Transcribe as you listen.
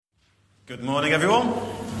Good morning, everyone.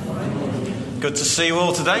 Good to see you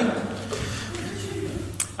all today.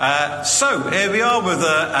 So here we are with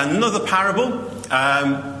another parable.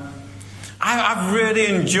 I've really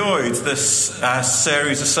enjoyed this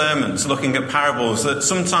series of sermons looking at parables. That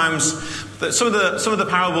sometimes some of the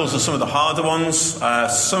parables are some of the harder ones.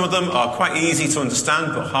 Some of them are quite easy to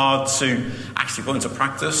understand but hard to actually put into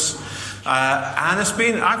practice. And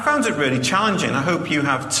I found it really challenging. I hope you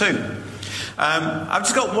have too. I've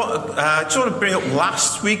just got I just want to bring up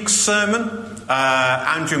last week's sermon.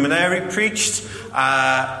 Andrew Maneri preached, and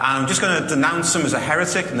I'm just going to denounce him as a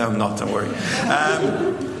heretic. No, I'm not. Don't worry.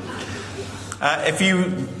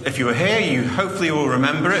 If you were here, you hopefully will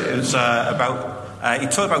remember it. It was he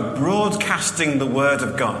talked about broadcasting the Word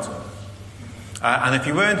of God. And if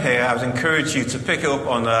you weren't here, I would encourage you to pick it up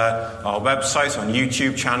on our website, on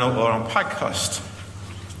YouTube channel, or on podcast.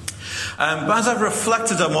 But as I've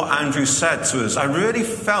reflected on what Andrew said to us, I really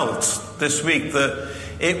felt this week that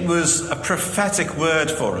it was a prophetic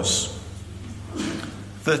word for us.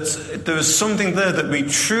 That there was something there that we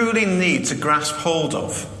truly need to grasp hold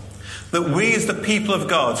of. That we as the people of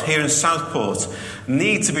God here in Southport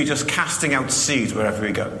need to be just casting out seed wherever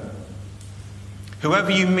we go.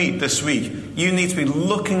 Whoever you meet this week, you need to be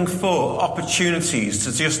looking for opportunities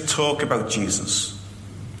to just talk about Jesus.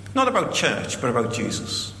 Not about church, but about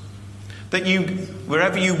Jesus. That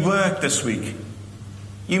wherever you work this week,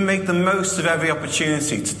 you make the most of every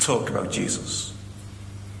opportunity to talk about Jesus.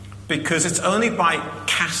 Because it's only by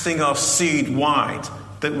casting our seed wide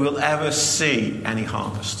that we'll ever see any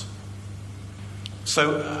harvest.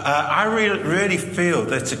 So I really feel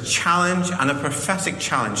that it's a challenge and a prophetic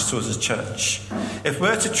challenge to us as a church. If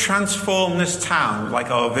we're to transform this town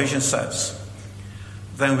like our vision says,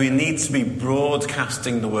 then we need to be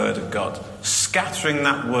broadcasting the Word of God, scattering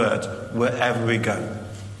that Word wherever we go.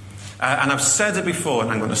 And I've said it before,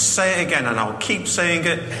 and I'm going to say it again, and I'll keep saying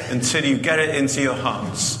it until you get it into your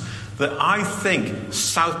hearts, that I think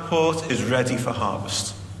Southport is ready for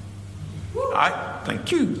harvest.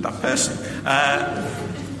 Thank you, that person.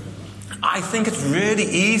 I think it's really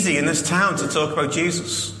easy in this town to talk about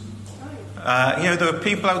Jesus. There were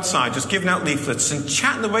people outside just giving out leaflets and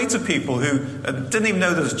chatting away to people who didn't even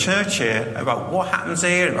know there was a church here about what happens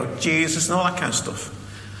here, about Jesus and all that kind of stuff.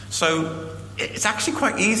 So it's actually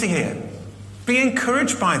quite easy here. Be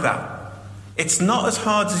encouraged by that. It's not as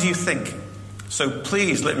hard as you think. So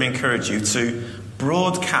please let me encourage you to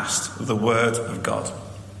broadcast the Word of God.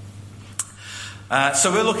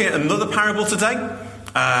 So we're looking at another parable today,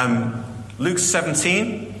 Luke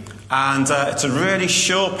 17. And it's a really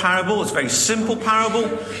short parable. It's a very simple parable,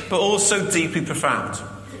 but also deeply profound.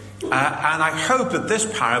 And I hope that this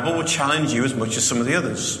parable will challenge you as much as some of the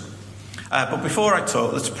others. But before I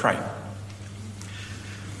talk, let's pray.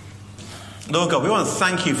 Lord God, we want to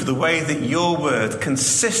thank you for the way that your word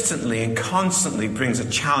consistently and constantly brings a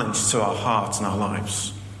challenge to our hearts and our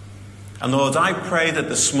lives. And Lord, I pray that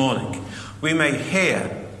this morning we may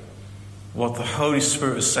hear what the Holy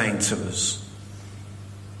Spirit is saying to us.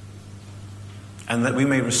 And that we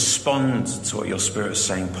may respond to what your Spirit is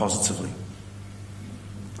saying positively.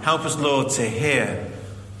 Help us, Lord, to hear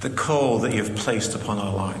the call that you've placed upon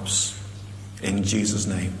our lives. In Jesus'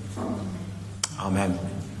 name. Amen.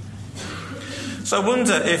 So I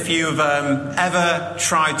wonder if you've ever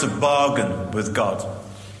tried to bargain with God.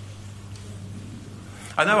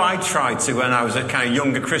 I know I tried to when I was a kind of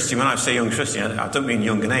younger Christian. When I say young Christian, I don't mean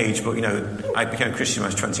young in age, but, I became a Christian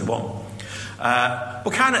when I was 21.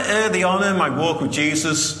 But kind of early on in my walk with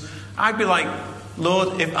Jesus, I'd be like,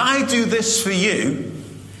 Lord, if I do this for you,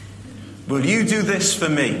 will you do this for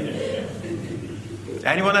me?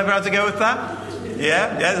 Anyone ever had to go with that?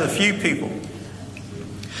 Yeah, there's a few people.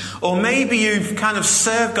 Or maybe you've kind of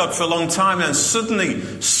served God for a long time and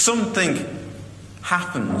suddenly something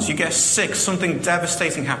happens. You get sick, something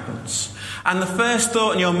devastating happens. And the first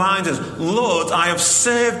thought in your mind is, Lord, I have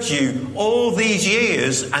served you all these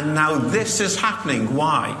years and now this is happening.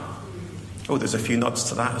 Why? Oh, there's a few nods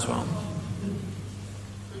to that as well.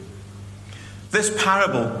 This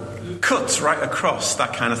parable cuts right across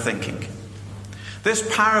that kind of thinking.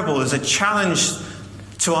 This parable is a challenge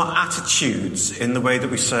to our attitudes in the way that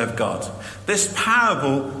we serve God. This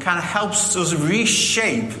parable kind of helps us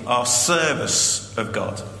reshape our service of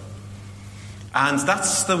God. And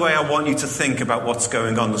that's the way I want you to think about what's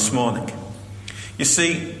going on this morning. You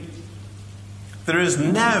see, there is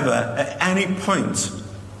never at any point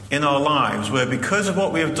in our lives where because of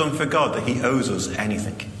what we have done for God that he owes us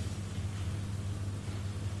anything.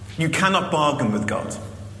 You cannot bargain with God.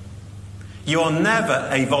 You are never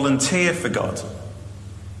a volunteer for God.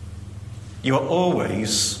 You are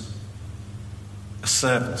always a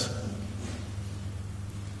servant.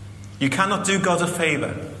 You cannot do God a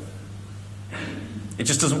favour. It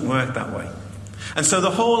just doesn't work that way. And so the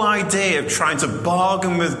whole idea of trying to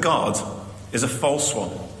bargain with God is a false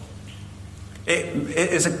one. It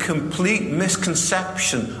is a complete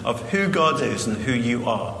misconception of who God is and who you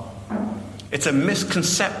are. It's a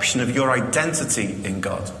misconception of your identity in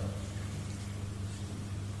God.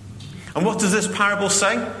 And what does this parable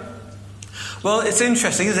say? Well, it's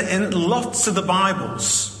interesting, isn't it? In lots of the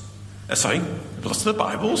parables,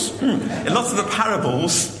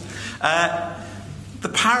 the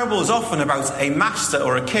parable is often about a master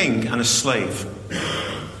or a king and a slave.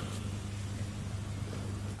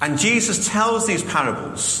 And Jesus tells these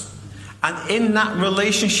parables, and in that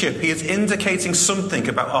relationship he is indicating something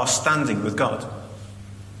about our standing with God.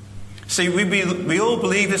 See, we all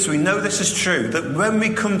believe this, we know this is true, that when we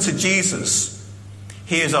come to Jesus,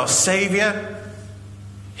 he is our Saviour,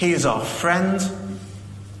 he is our friend,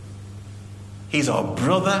 he's our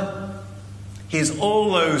brother, he is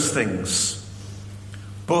all those things.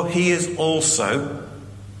 But he is also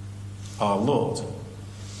our Lord.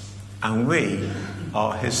 And we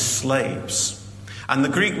are his slaves. And the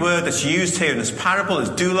Greek word that's used here in this parable is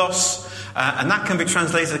doulos. And that can be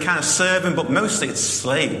translated as kind of servant, but mostly it's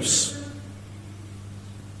slaves.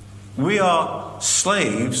 We are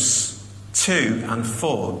slaves to and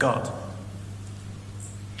for God.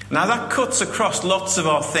 Now that cuts across lots of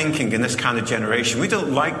our thinking in this kind of generation. We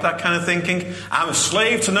don't like that kind of thinking. I'm a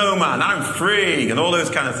slave to no man, I'm free, and all those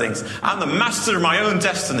kind of things. I'm the master of my own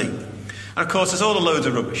destiny. And of course, it's all a load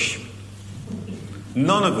of rubbish.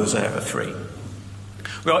 None of us are ever free.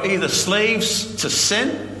 We are either slaves to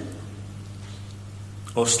sin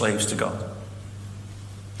or slaves to God.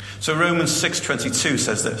 So Romans 6:22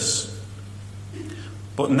 says this: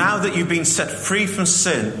 "But now that you've been set free from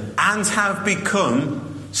sin and have become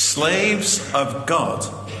slaves of God,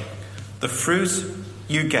 the fruit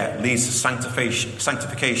you get leads to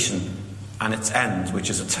sanctification and its end, which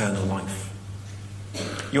is eternal life."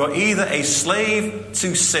 You are either a slave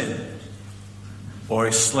to sin or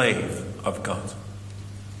a slave of God.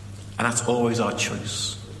 And that's always our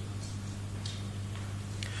choice.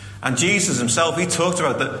 And Jesus himself, he talked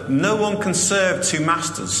about that no one can serve two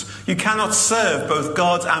masters. You cannot serve both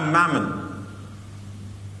God and mammon.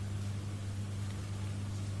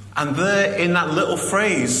 And there, in that little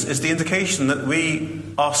phrase, is the indication that we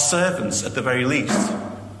are servants at the very least.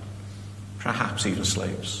 Perhaps even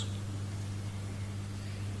slaves.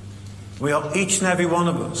 We are, each and every one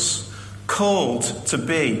of us, called to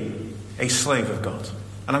be a slave of God.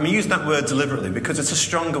 And I'm using that word deliberately because it's a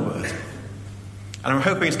stronger word. And I'm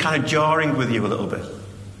hoping it's kind of jarring with you a little bit.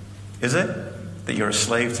 Is it? That you're a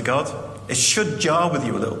slave to God? It should jar with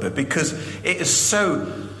you a little bit because it is so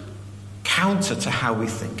counter to how we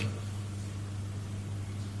think.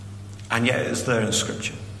 And yet it is there in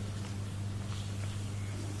Scripture.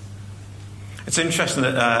 It's interesting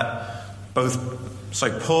that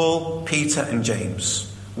Paul, Peter and James,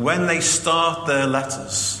 when they start their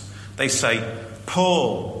letters, they say,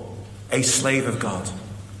 Paul, a slave of God.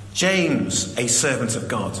 James, a servant of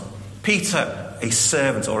God. Peter, a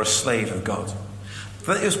servant or a slave of God.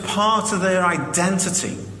 That it was part of their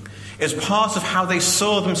identity. It was part of how they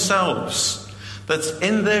saw themselves. That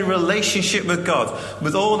in their relationship with God,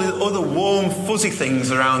 with all the other warm, fuzzy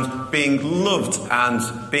things around being loved and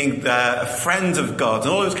being a friend of God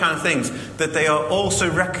and all those kind of things, that they are also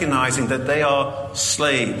recognizing that they are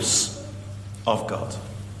slaves of God.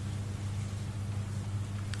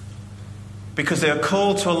 Because they are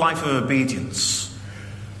called to a life of obedience.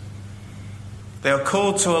 They are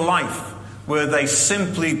called to a life where they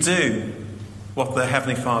simply do what their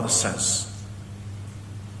Heavenly Father says.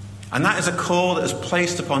 And that is a call that is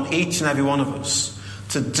placed upon each and every one of us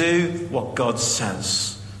to do what God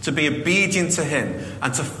says, to be obedient to him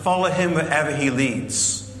and to follow him wherever he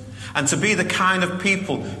leads, and to be the kind of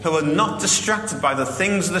people who are not distracted by the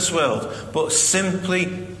things of this world, but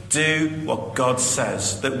simply do what God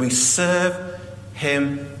says, that we serve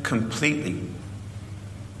him completely.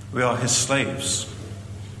 We are his slaves.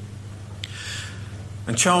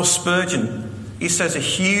 And Charles Spurgeon, he says a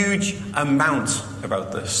huge amount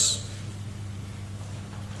about this.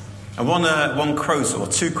 And one quote, or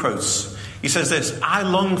two quotes, he says this: "I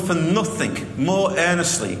long for nothing more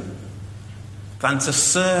earnestly than to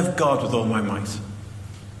serve God with all my might."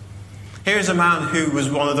 Here is a man who was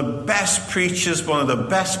one of the best preachers, one of the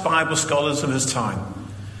best Bible scholars of his time.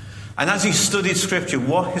 And as he studied Scripture,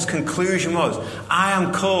 what his conclusion was: I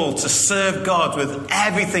am called to serve God with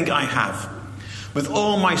everything I have, with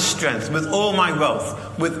all my strength, with all my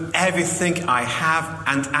wealth, with everything I have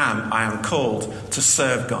and am. I am called to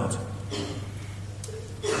serve God.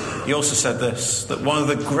 he also said this, that one of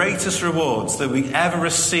the greatest rewards that we ever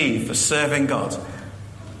receive for serving God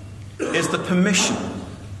is the permission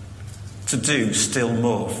to do still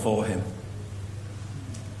more for him.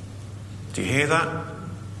 Do you hear that?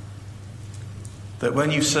 That when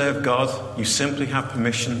you serve God, you simply have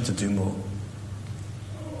permission to do more.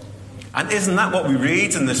 And isn't that what we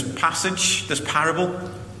read in this passage, this parable?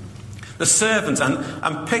 The servant,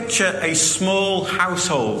 and picture a small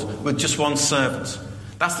household with just one servant.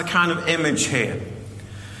 That's the kind of image here.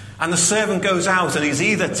 And the servant goes out and he's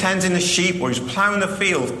either tending the sheep or he's ploughing the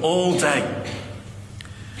field all day.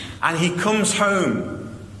 And he comes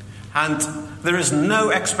home and there is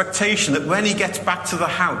no expectation that when he gets back to the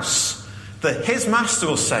house that his master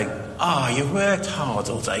will say, you worked hard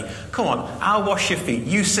all day. Come on, I'll wash your feet.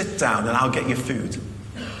 You sit down and I'll get your food.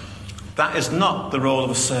 That is not the role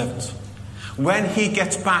of a servant. When he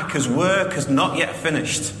gets back, his work has not yet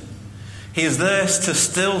finished. He is there to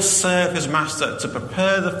still serve his master, to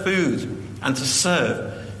prepare the food and to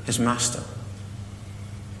serve his master.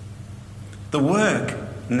 The work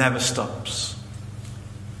never stops.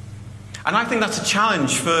 And I think that's a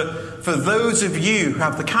challenge for those of you who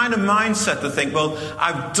have the kind of mindset that think, well,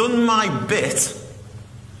 I've done my bit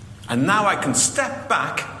and now I can step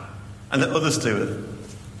back and let others do it.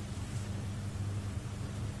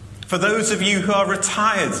 For those of you who are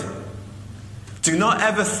retired, do not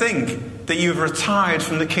ever think that you've retired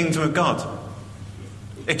from the kingdom of God.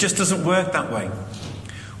 It just doesn't work that way.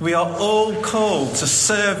 We are all called to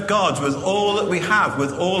serve God with all that we have,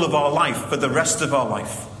 with all of our life, for the rest of our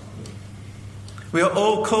life. We are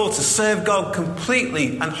all called to serve God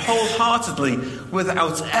completely and wholeheartedly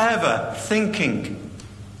without ever thinking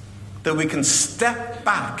that we can step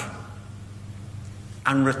back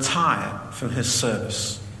and retire from his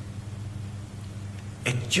service.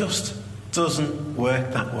 It just doesn't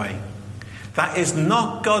work that way. That is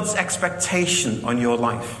not God's expectation on your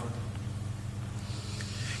life.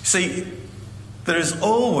 See, there is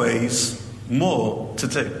always more to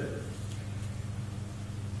do.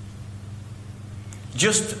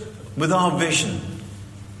 Just with our vision,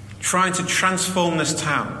 trying to transform this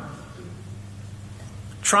town,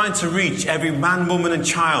 trying to reach every man, woman and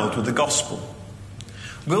child with the gospel,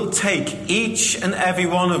 will take each and every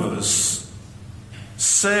one of us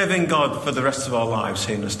serving God for the rest of our lives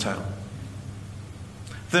here in this town.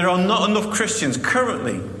 There are not enough Christians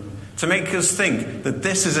currently to make us think that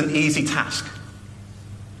this is an easy task.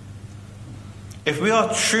 If we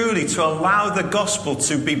are truly to allow the gospel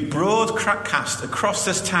to be broadcast across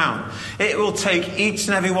this town, it will take each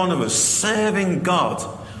and every one of us serving God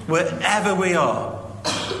wherever we are.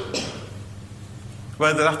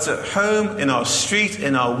 Whether that's at home, in our street,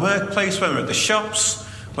 in our workplace, when we're at the shops,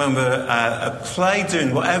 when we're at play,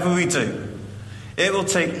 doing whatever we do. It will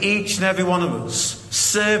take each and every one of us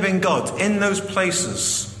serving God in those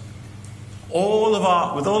places, with all of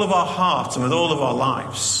our heart and with all of our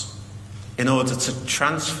lives, in order to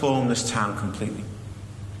transform this town completely.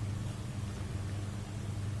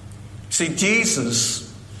 See,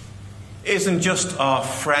 Jesus isn't just our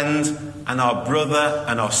friend and our brother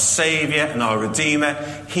and our Saviour and our Redeemer.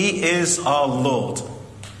 He is our Lord.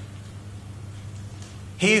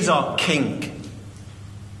 He is our King.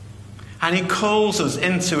 And he calls us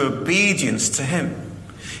into obedience to him.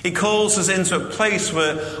 He calls us into a place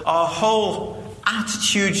where our whole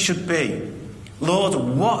attitude should be, Lord,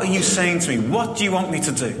 what are you saying to me? What do you want me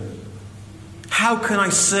to do? How can I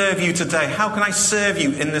serve you today? How can I serve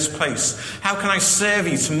you in this place? How can I serve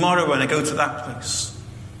you tomorrow when I go to that place?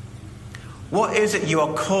 What is it you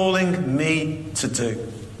are calling me to do?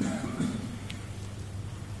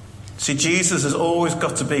 See, Jesus has always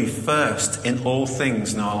got to be first in all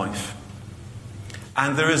things in our life.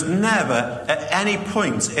 And there is never at any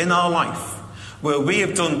point in our life where we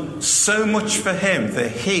have done so much for him that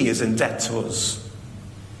he is in debt to us.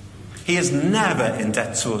 He is never in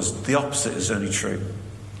debt to us. The opposite is only true,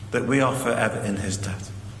 that we are forever in his debt.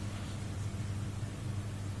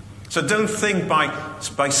 So don't think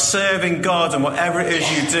by serving God and whatever it is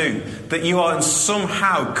you do that you are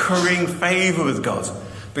somehow currying favour with God,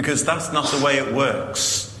 because that's not the way it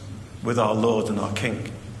works with our Lord and our King.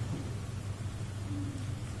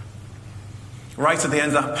 Right at the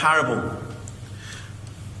end of that parable,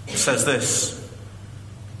 it says this: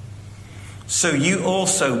 so you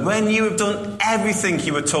also, when you have done everything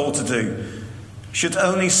you were told to do, should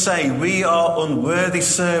only say, we are unworthy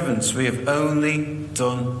servants, we have only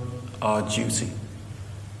done our duty.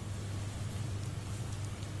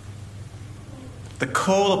 The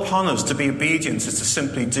call upon us to be obedient is to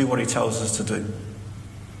simply do what he tells us to do.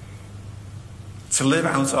 To live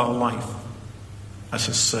out our life as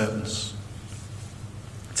his servants.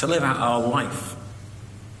 to live out our life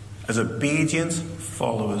as obedient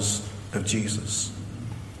followers of Jesus,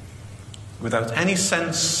 without any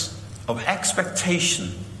sense of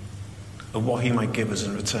expectation of what he might give us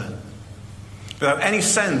in return, without any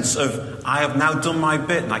sense of, I have now done my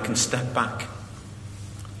bit and I can step back.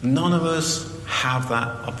 None of us have that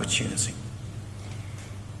opportunity.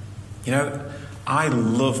 You know, I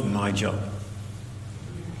love my job.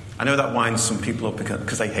 I know that winds some people up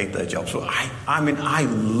because they hate their jobs, but I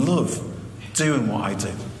love doing what I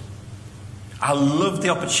do. I love the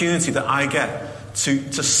opportunity that I get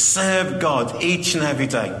to serve God each and every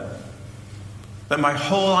day. That my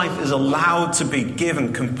whole life is allowed to be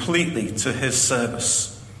given completely to his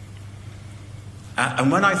service.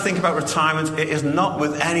 And when I think about retirement, it is not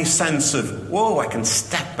with any sense of, whoa, I can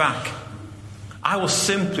step back. I will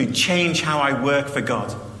simply change how I work for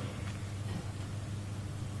God.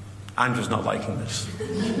 Andrew's not liking this.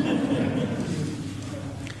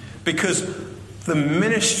 Because the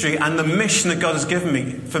ministry and the mission that God has given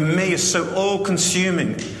me, for me, is so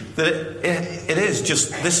all-consuming that it is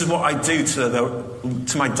just, this is what I do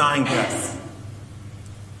to my dying breath.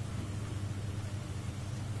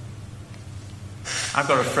 I've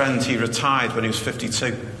got a friend, he retired when he was 52.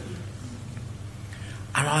 And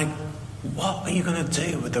I'm like, what are you going to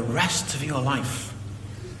do with the rest of your life?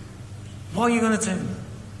 What are you going to do?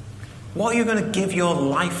 What are you going to give your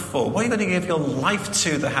life for? What are you going to give your life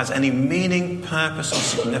to that has any meaning, purpose, or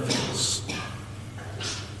significance?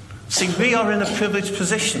 See, we are in a privileged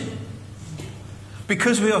position.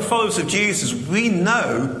 Because we are followers of Jesus, we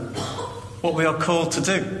know what we are called to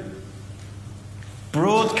do.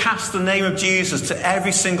 Broadcast the name of Jesus to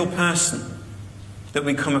every single person that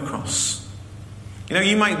we come across. You know,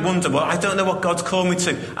 you might wonder, well, I don't know what God's called me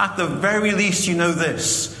to. At the very least, you know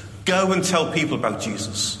this. Go and tell people about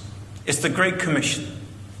Jesus. It's the Great Commission.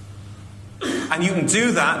 And you can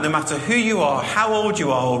do that no matter who you are, how old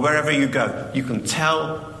you are, or wherever you go. You can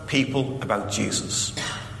tell people about Jesus.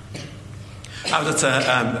 I was at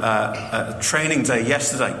a training day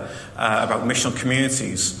yesterday about missional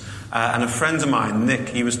communities. And a friend of mine, Nick,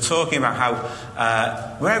 he was talking about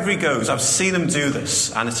how wherever he goes, I've seen him do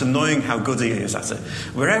this, and it's annoying how good he is at it.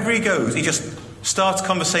 Wherever he goes, he just starts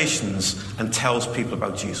conversations and tells people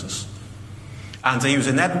about Jesus. And he was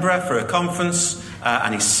in Edinburgh for a conference,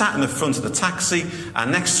 and he sat in the front of the taxi,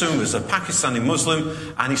 and next to him was a Pakistani Muslim,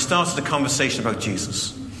 and he started a conversation about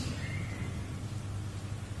Jesus.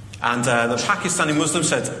 And the Pakistani Muslim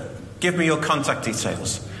said, give me your contact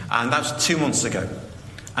details. And that was 2 months ago.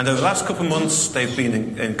 And over the last couple of months, they've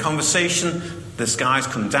been in conversation. This guy's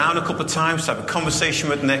come down a couple of times to have a conversation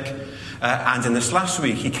with Nick. And in this last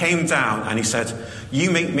week, he came down and he said, you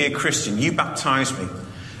make me a Christian, you baptize me.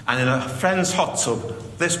 And in a friend's hot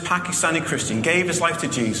tub, this Pakistani Christian gave his life to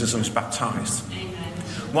Jesus and was baptized. Amen.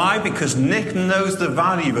 Why? Because Nick knows the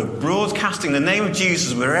value of broadcasting the name of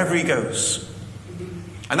Jesus wherever he goes.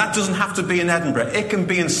 And that doesn't have to be in Edinburgh. It can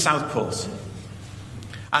be in Southport.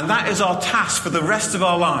 And that is our task for the rest of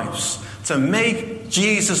our lives, to make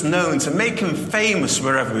Jesus known, to make him famous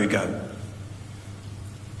wherever we go.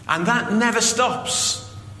 And that never stops.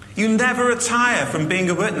 You never retire from being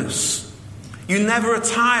a witness. You never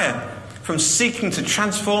retire from seeking to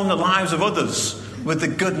transform the lives of others with the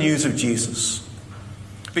good news of Jesus.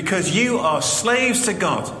 Because you are slaves to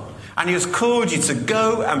God, and he has called you to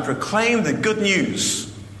go and proclaim the good news.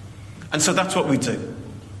 And so that's what we do.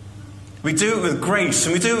 We do it with grace,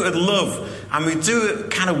 and we do it with love, and we do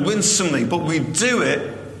it kind of winsomely, but we do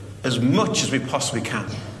it as much as we possibly can.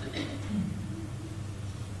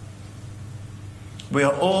 We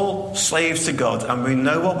are all slaves to God, and we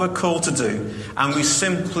know what we're called to do, and we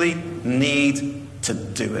simply need to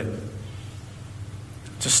do it.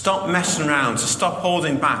 To stop messing around, to stop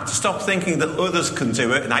holding back, to stop thinking that others can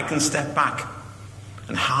do it and I can step back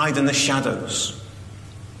and hide in the shadows.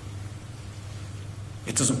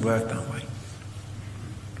 It doesn't work that way.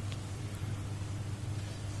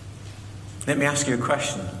 Let me ask you a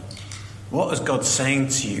question. What is God saying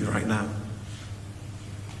to you right now?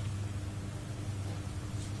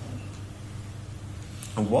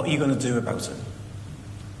 And what are you going to do about it?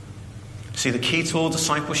 See, the key to all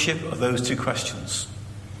discipleship are those two questions.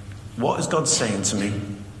 What is God saying to me?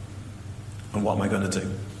 And what am I going to do?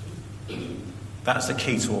 That's the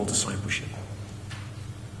key to all discipleship.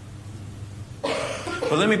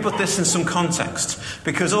 But let me put this in some context,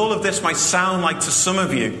 because all of this might sound like to some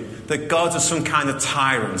of you that God is some kind of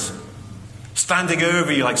tyrant, standing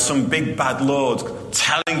over you like some big bad lord,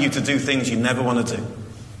 telling you to do things you never want to do.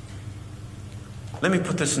 Let me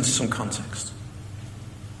put this into some context.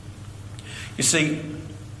 You see,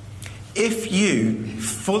 if you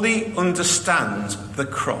fully understand the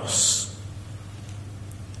cross,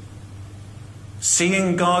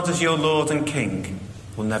 seeing God as your Lord and King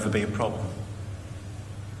will never be a problem.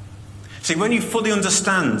 See, when you fully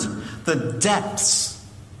understand the depths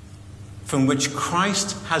from which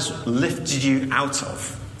Christ has lifted you out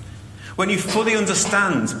of, when you fully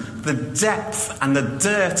understand the depth and the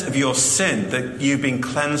dirt of your sin that you've been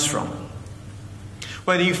cleansed from,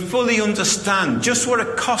 when you fully understand just what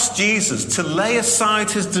it cost Jesus to lay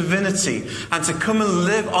aside his divinity and to come and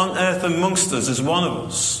live on earth amongst us as one of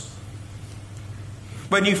us,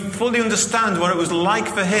 when you fully understand what it was like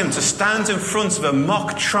for him to stand in front of a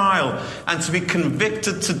mock trial and to be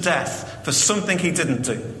convicted to death for something he didn't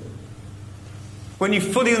do, when you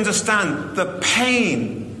fully understand the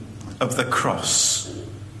pain of the cross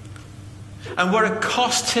and what it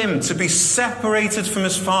cost him to be separated from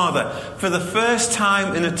his Father for the first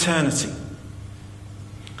time in eternity,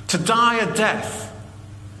 to die a death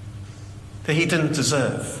that he didn't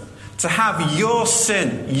deserve, to have your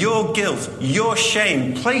sin, your guilt, your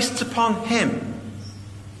shame placed upon him,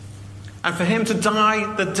 and for him to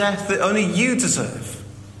die the death that only you deserve.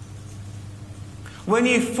 When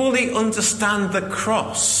you fully understand the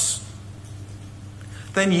cross,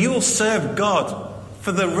 then you'll serve God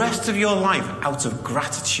for the rest of your life out of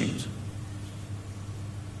gratitude.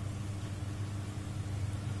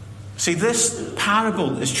 See, this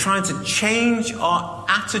parable is trying to change our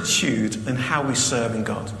attitude in how we serve in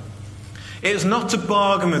God. It is not to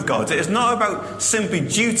bargain with God. It is not about simply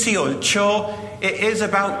duty or chore. It is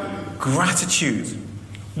about gratitude.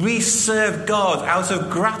 We serve God out of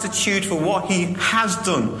gratitude for what he has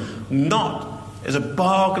done, not as a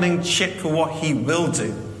bargaining chip for what he will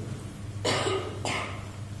do.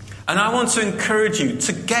 And I want to encourage you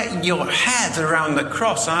to get your head around the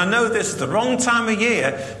cross. And I know this is the wrong time of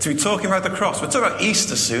year to be talking about the cross. We're talking about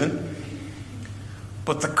Easter soon.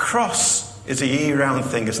 But the cross is a year-round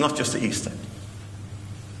thing. It's not just at Easter.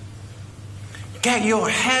 Get your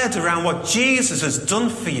head around what Jesus has done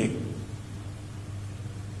for you.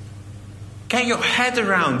 Get your head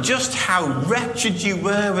around just how wretched you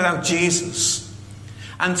were without Jesus.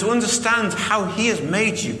 And to understand how he has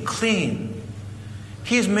made you clean.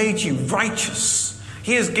 He has made you righteous.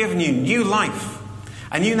 He has given you new life.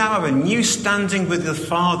 And you now have a new standing with the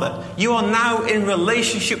Father. You are now in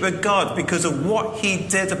relationship with God because of what he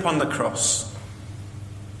did upon the cross.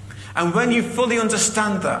 And when you fully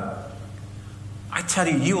understand that, I tell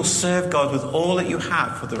you, you will serve God with all that you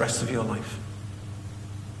have for the rest of your life.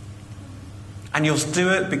 And you'll do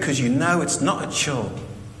it because you know it's not a chore.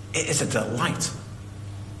 It is a delight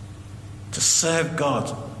to serve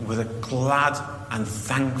God with a glad and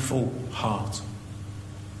thankful heart.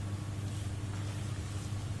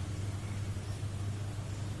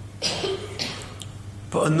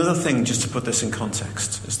 But another thing, just to put this in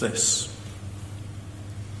context, is this.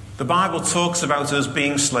 The Bible talks about us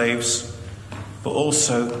being slaves, but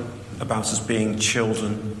also about us being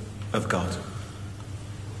children of God.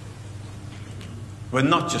 We're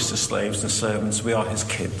not just his slaves and servants, we are his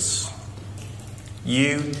kids.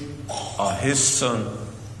 You are his son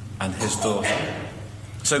and his daughter.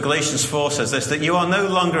 So Galatians 4 says this, that you are no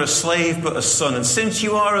longer a slave but a son. And since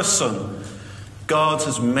you are a son, God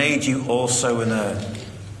has made you also an heir.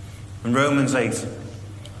 In Romans 8,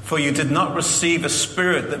 for you did not receive a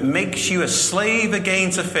spirit that makes you a slave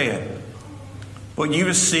again to fear, but you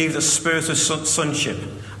received a spirit of sonship.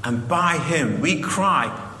 And by him we cry,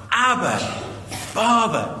 Abba,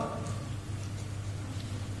 Father.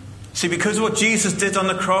 See, because of what Jesus did on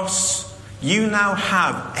the cross, you now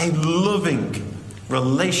have a loving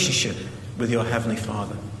relationship with your Heavenly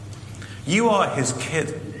Father. You are his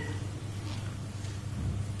kid.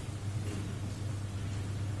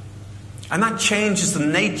 And that changes the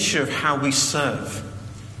nature of how we serve.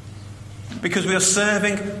 Because we are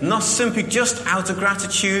serving not simply just out of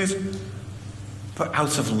gratitude, but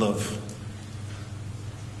out of love.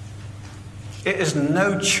 It is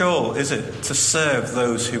no chore, is it, to serve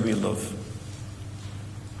those who we love.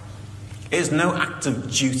 It is no act of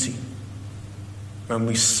duty when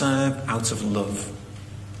we serve out of love.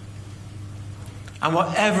 And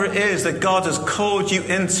whatever it is that God has called you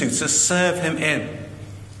into to serve him in,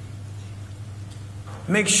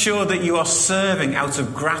 make sure that you are serving out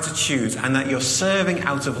of gratitude and that you're serving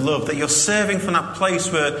out of love, that you're serving from that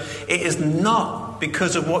place where it is not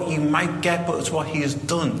because of what you might get, but it's what he has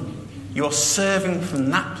done. You are serving from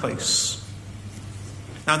that place.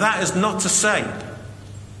 Now that is not to say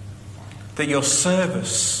that your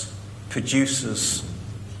service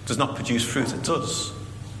does not produce fruit. It does.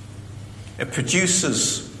 It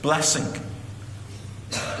produces blessing.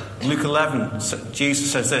 Luke 11,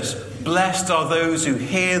 Jesus says this, Blessed are those who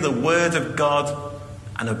hear the word of God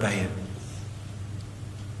and obey it.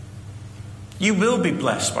 You will be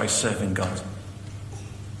blessed by serving God.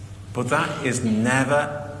 But that is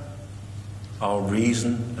never our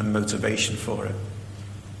reason and motivation for it.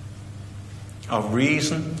 Our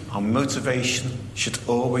reason, our motivation should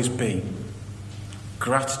always be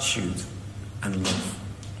gratitude and love.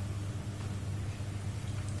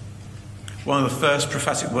 One of the first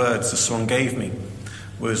prophetic words that someone gave me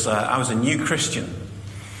was, I was a new Christian.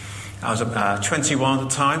 I was 21 at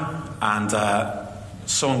the time, and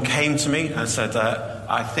someone came to me and said,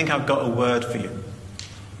 I think I've got a word for you.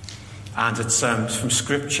 And it's from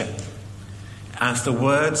Scripture. And it's the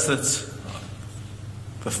words that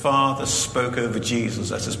the Father spoke over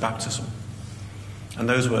Jesus at his baptism. And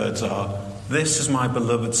those words are, "This is my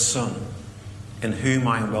beloved Son, in whom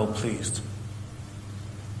I am well pleased."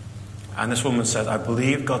 And this woman said, "I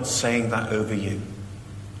believe God's saying that over you."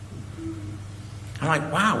 I'm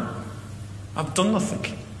like, wow, I've done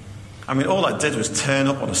nothing. I mean, all I did was turn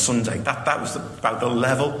up on a Sunday. That was about the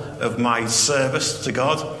level of my service to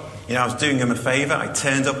God. You know, I was doing him a favour. I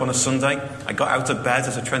turned up on a Sunday. I got out of bed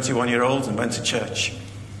as a 21-year-old and went to church.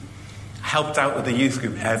 I helped out with the youth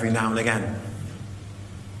group every now and again.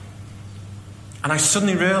 And I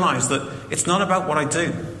suddenly realised that it's not about what I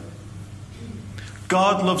do.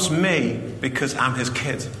 God loves me because I'm his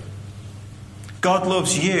kid. God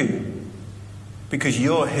loves you because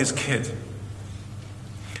you're his kid.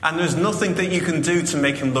 And there's nothing that you can do to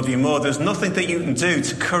make him love you more. There's nothing that you can do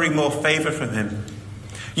to curry more favour from him.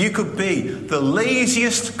 You could be the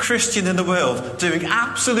laziest Christian in the world, doing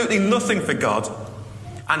absolutely nothing for God,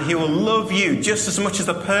 and he will love you just as much as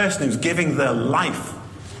the person who's giving their life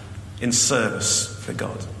in service for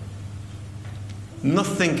God.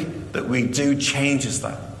 Nothing that we do changes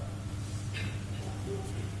that.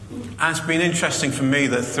 And it's been interesting for me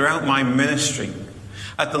that throughout my ministry,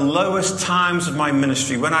 at the lowest times of my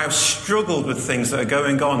ministry, when I have struggled with things that are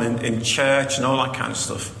going on in church and all that kind of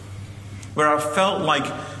stuff, where I felt like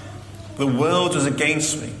the world was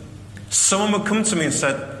against me, someone would come to me and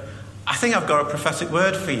said, "I think I've got a prophetic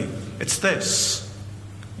word for you. It's this.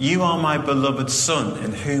 You are my beloved Son,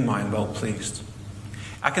 in whom I am well pleased."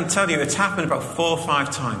 I can tell you it's happened about 4 or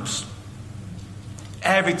 5 times.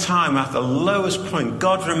 Every time at the lowest point,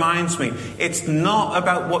 God reminds me, it's not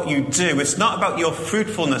about what you do. It's not about your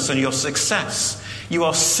fruitfulness and your success. You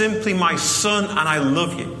are simply my son and I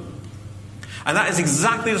love you. And that is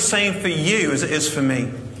exactly the same for you as it is for me.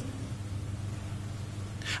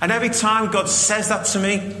 And every time God says that to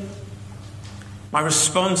me, my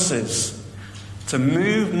response is to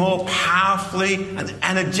move more powerfully and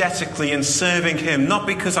energetically in serving him, not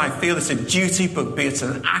because I feel it's a duty, but it's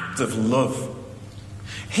an act of love.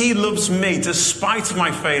 He loves me despite of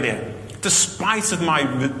my failure, despite of my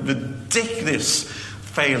ridiculous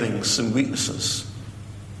failings and weaknesses.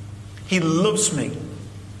 He loves me.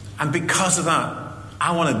 And because of that,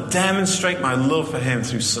 I want to demonstrate my love for him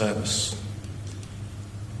through service.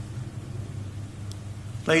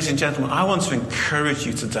 Ladies and gentlemen, I want to encourage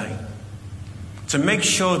you today to make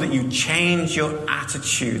sure that you change your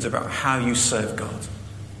attitude about how you serve God.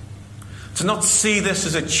 To not see this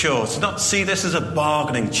as a chore, to not see this as a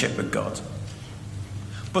bargaining chip with God,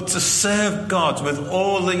 but to serve God with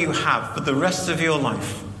all that you have for the rest of your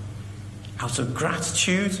life, out of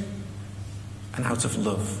gratitude and out of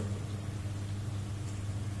love.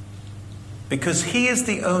 Because he is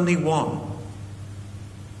the only one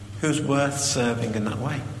who's worth serving in that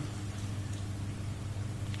way.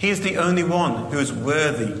 He is the only one who is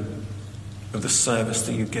worthy of the service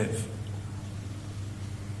that you give.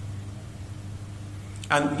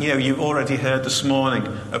 And, you've already heard this morning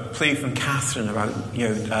a plea from Catherine about,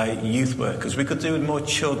 youth workers. We could do with more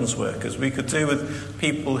children's workers. We could do with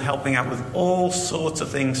people helping out with all sorts of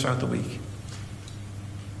things throughout the week.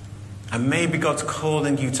 And maybe God's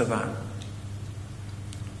calling you to that.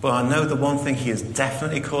 But I know the one thing he is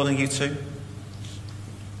definitely calling you to: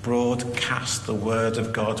 broadcast the word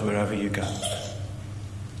of God wherever you go.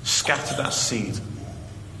 Scatter that seed.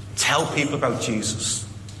 Tell people about Jesus.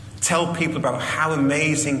 Tell people about how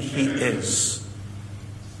amazing he is.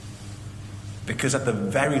 Because at the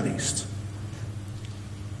very least,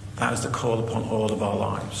 that is the call upon all of our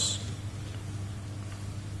lives.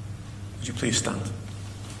 Would you please stand?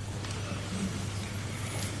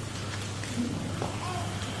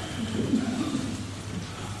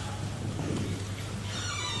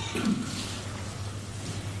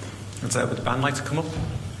 Would the band like to come up?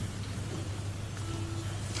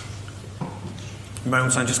 In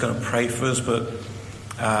moments, I'm just going to pray for us, but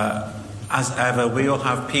as ever, we all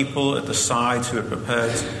have people at the side who are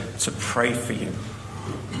prepared to pray for you.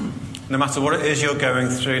 No matter what it is you're going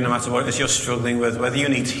through, no matter what it is you're struggling with, whether you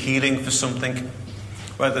need healing for something,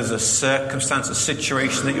 whether there's a circumstance, a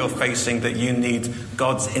situation that you're facing that you need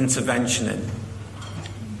God's intervention in,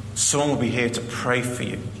 someone will be here to pray for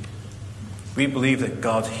you. We believe that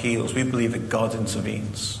God heals. We believe that God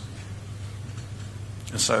intervenes.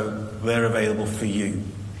 And so they're available for you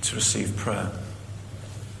to receive prayer.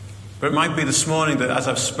 But it might be this morning that as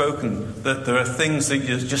I've spoken, that there are things that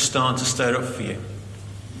you're just starting to stir up for you.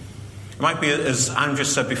 It might be, as Andrew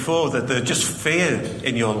said before, that there's just fear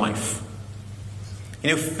in your life.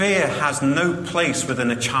 You know, fear has no place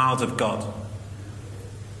within a child of God.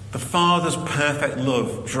 The Father's perfect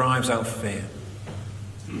love drives out fear.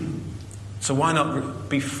 So why not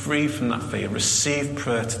be free from that fear? Receive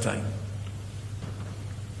prayer today.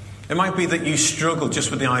 It might be that you struggle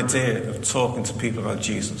just with the idea of talking to people about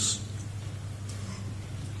Jesus.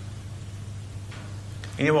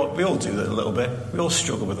 You know what? We all do that a little bit. We all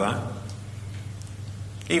struggle with that.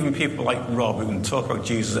 Even people like Rob, who can talk about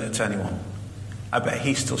Jesus to anyone, I bet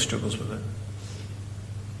he still struggles with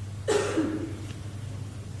it.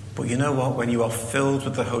 But you know what? When you are filled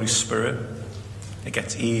with the Holy Spirit, it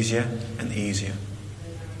gets easier and easier.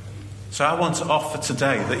 So I want to offer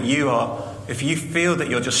today that you are, if you feel that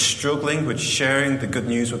you're just struggling with sharing the good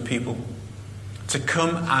news with people, to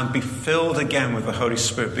come and be filled again with the Holy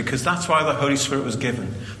Spirit, because that's why the Holy Spirit was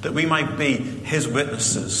given, that we might be his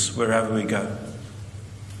witnesses wherever we go.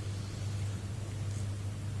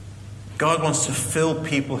 God wants to fill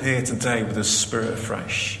people here today with his Spirit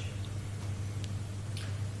afresh.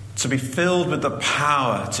 To be filled with the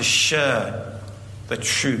power to share the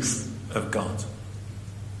truth of God.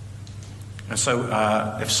 And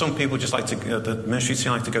so if some people just like to, the ministry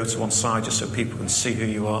team like to go to one side just so people can see who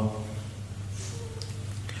you are.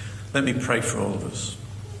 Let me pray for all of us.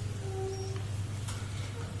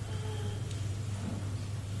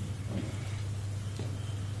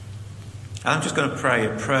 And I'm just going to pray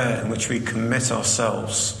a prayer in which we commit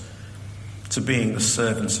ourselves to being the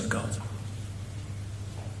servants of God.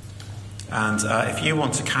 And if you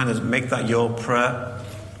want to kind of make that your prayer,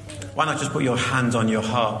 why not just put your hand on your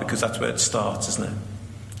heart, because that's where it starts, isn't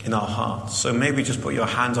it? In our hearts. So maybe just put your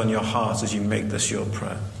hand on your heart as you make this your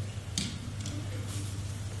prayer.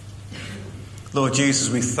 Lord Jesus,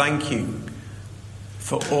 we thank you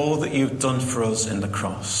for all that you've done for us in the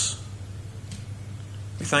cross.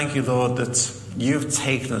 We thank you, Lord, that you've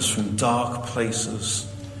taken us from dark places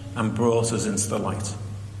and brought us into the light.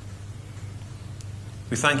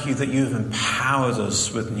 We thank you that you've empowered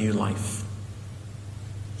us with new life.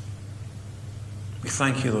 We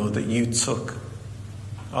thank you, Lord, that you took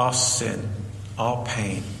our sin, our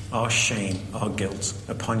pain, our shame, our guilt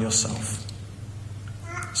upon yourself,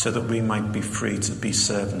 so that we might be free to be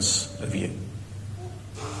servants of you.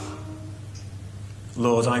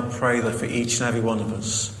 Lord, I pray that for each and every one of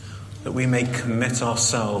us, that we may commit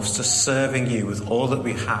ourselves to serving you with all that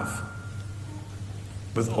we have,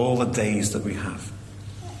 with all the days that we have.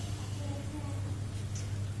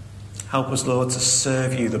 Help us, Lord, to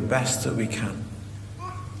serve you the best that we can,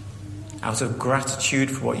 out of gratitude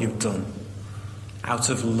for what you've done, out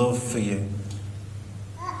of love for you.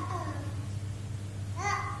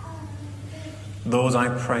 Lord,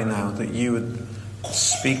 I pray now that you would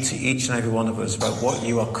speak to each and every one of us about what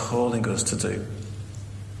you are calling us to do.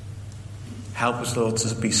 Help us, Lord,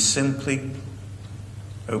 to be simply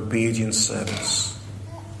obedient servants.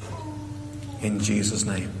 In Jesus'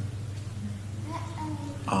 name.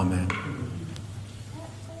 Amen.